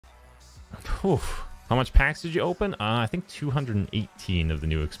Whew. How much packs did you open? I think 218 of the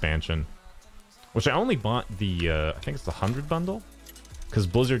new expansion. Which I only bought the, I think it's the 100 bundle. Because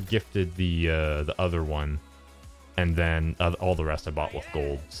Blizzard gifted the other one. And then all the rest I bought with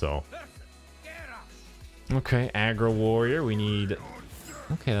gold, so. Okay, aggro warrior. We need...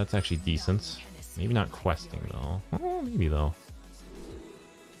 Okay, that's actually decent. Maybe not questing, though. Oh, maybe, though.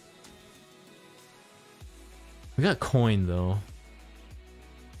 We got coin, though.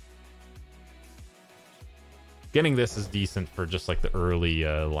 Getting this is decent for just, like, the early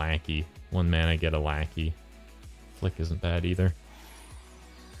lackey. 1 mana, get a lackey. Flick isn't bad, either.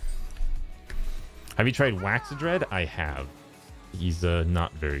 Have you tried Waxadread? I have. He's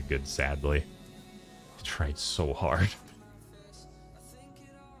not very good, sadly. I tried so hard.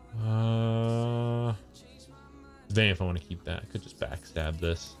 Then if I want to keep that, I could just backstab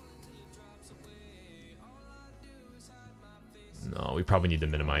this. No, we probably need to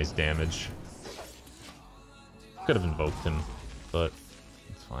minimize damage. Could have invoked him, but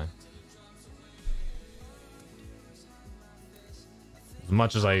it's fine. As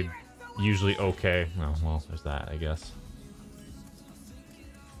much as I usually okay. Oh, well, there's that, I guess.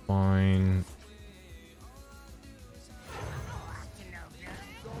 Fine.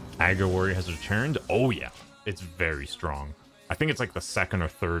 Aggro Warrior has returned. Oh, yeah. It's very strong. I think it's like the second or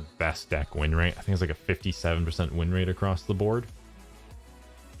third best deck win rate. I think it's like a 57% win rate across the board.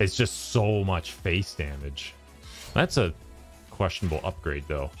 It's just so much face damage. That's a questionable upgrade,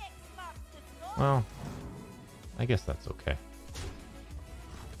 though. Well, I guess that's okay.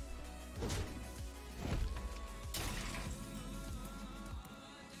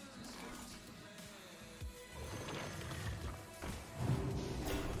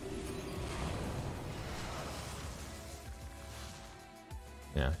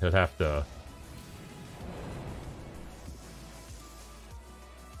 Yeah, he'd have to...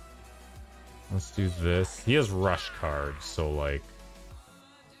 Let's do this. He has rush cards, so like...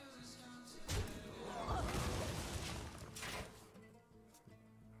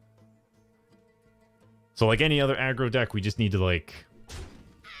 So like any other aggro deck, we just need to like...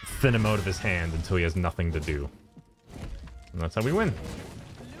 thin him out of his hand until he has nothing to do. And that's how we win.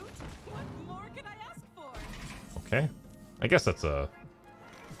 Okay. I guess that's a...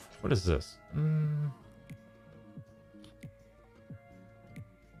 What is this?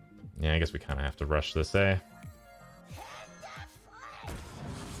 Yeah, I guess we kind of have to rush this, eh?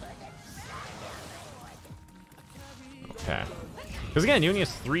 Okay. Because again, he only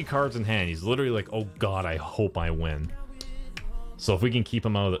has 3 cards in hand. He's literally like, oh god, I hope I win. So if we can keep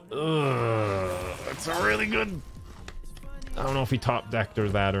him out of the... that's a really good... I don't know if he top decked or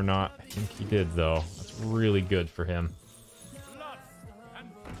that or not. I think he did, though. That's really good for him.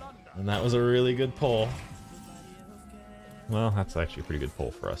 And that was a really good pull. Well, that's actually a pretty good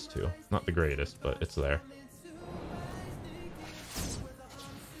pull for us, too. Not the greatest, but it's there.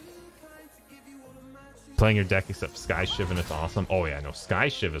 Playing your deck except Sky Shiv and it's awesome. Oh, yeah, no. Sky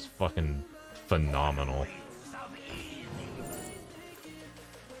Shiv is fucking phenomenal.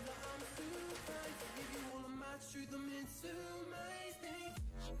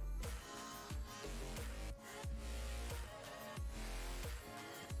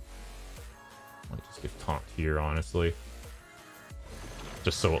 Might just give taunt here, honestly.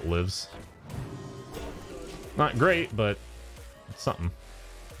 Just so it lives. Not great, but it's something.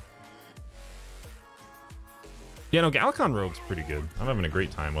 Yeah, no, Galakrond Rogue's pretty good. I'm having a great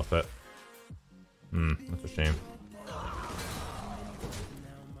time with it. That's a shame.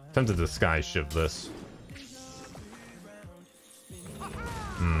 Tempted to Sky Shiv this.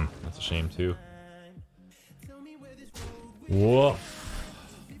 That's a shame too. Woof.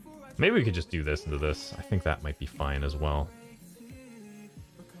 Maybe we could just do this into this. I think that might be fine as well.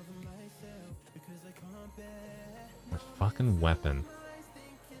 A fucking weapon.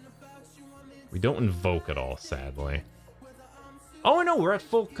 We don't invoke at all, sadly. Oh no, we're at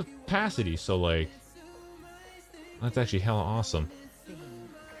full capacity, so like... That's actually hella awesome.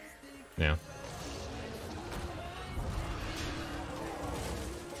 Yeah.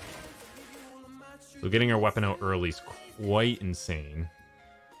 So getting our weapon out early is quite insane.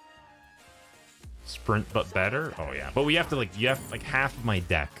 Sprint but better? Oh yeah. But we have to like, half of my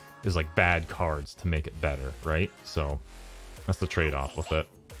deck is like bad cards to make it better, right? So that's the trade-off with it.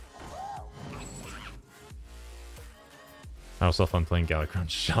 I also fun playing Galakrond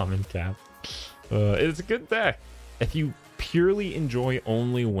Shaman Cap. It's a good deck. If you purely enjoy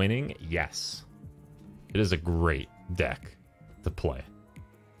only winning, yes. It is a great deck to play.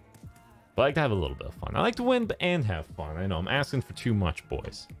 But I like to have a little bit of fun. I like to win and have fun. I know I'm asking for too much,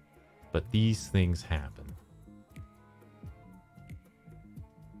 boys. But these things happen.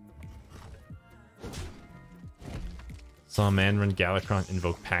 Saw a man run Galakrond,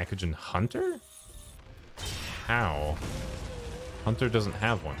 invoke package, and Hunter? How? Hunter doesn't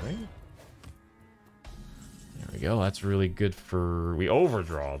have one, right? There we go. That's really good for... We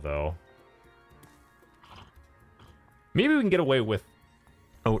overdraw, though. Maybe we can get away with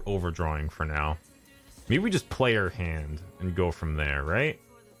out overdrawing for now. Maybe we just play our hand and go from there, right?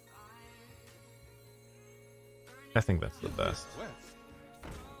 I think that's the best.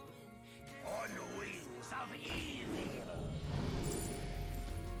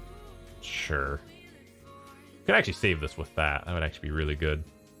 Sure. Could actually save this with that. That would actually be really good.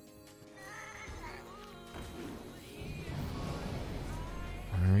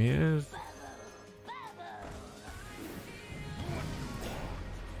 There he is.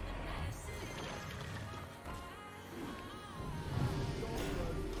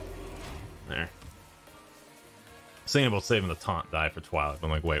 There. Saying about saving the taunt die for Twilight. I'm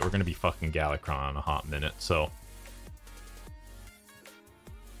like, wait, we're gonna be fucking Galakrond in a hot minute, so.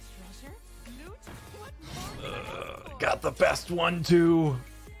 Got the best one too.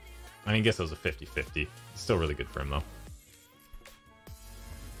 I mean, I guess it was a 50-50. Still really good for him though.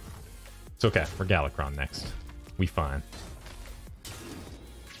 It's okay. We're Galakrond next. We fine.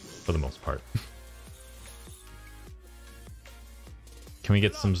 For the most part. Can we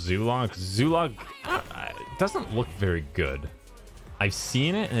get some Zulog? Zulog doesn't look very good. I've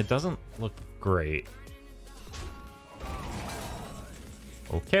seen it and it doesn't look great.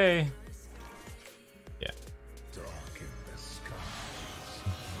 Okay. Yeah.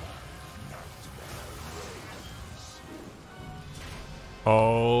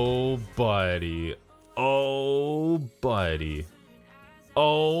 Oh, buddy. Oh, buddy.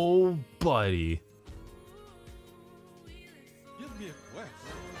 Oh, buddy.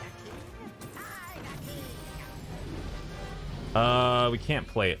 We can't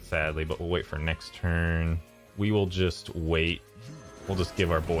play it, sadly, but we'll wait for next turn. We will just wait. We'll just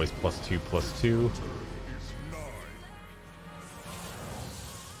give our boys +2/+2.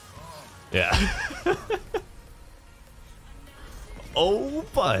 Yeah. Oh,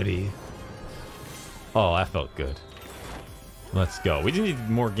 buddy. Oh, that felt good. Let's go. We just need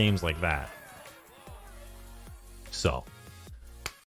more games like that. So,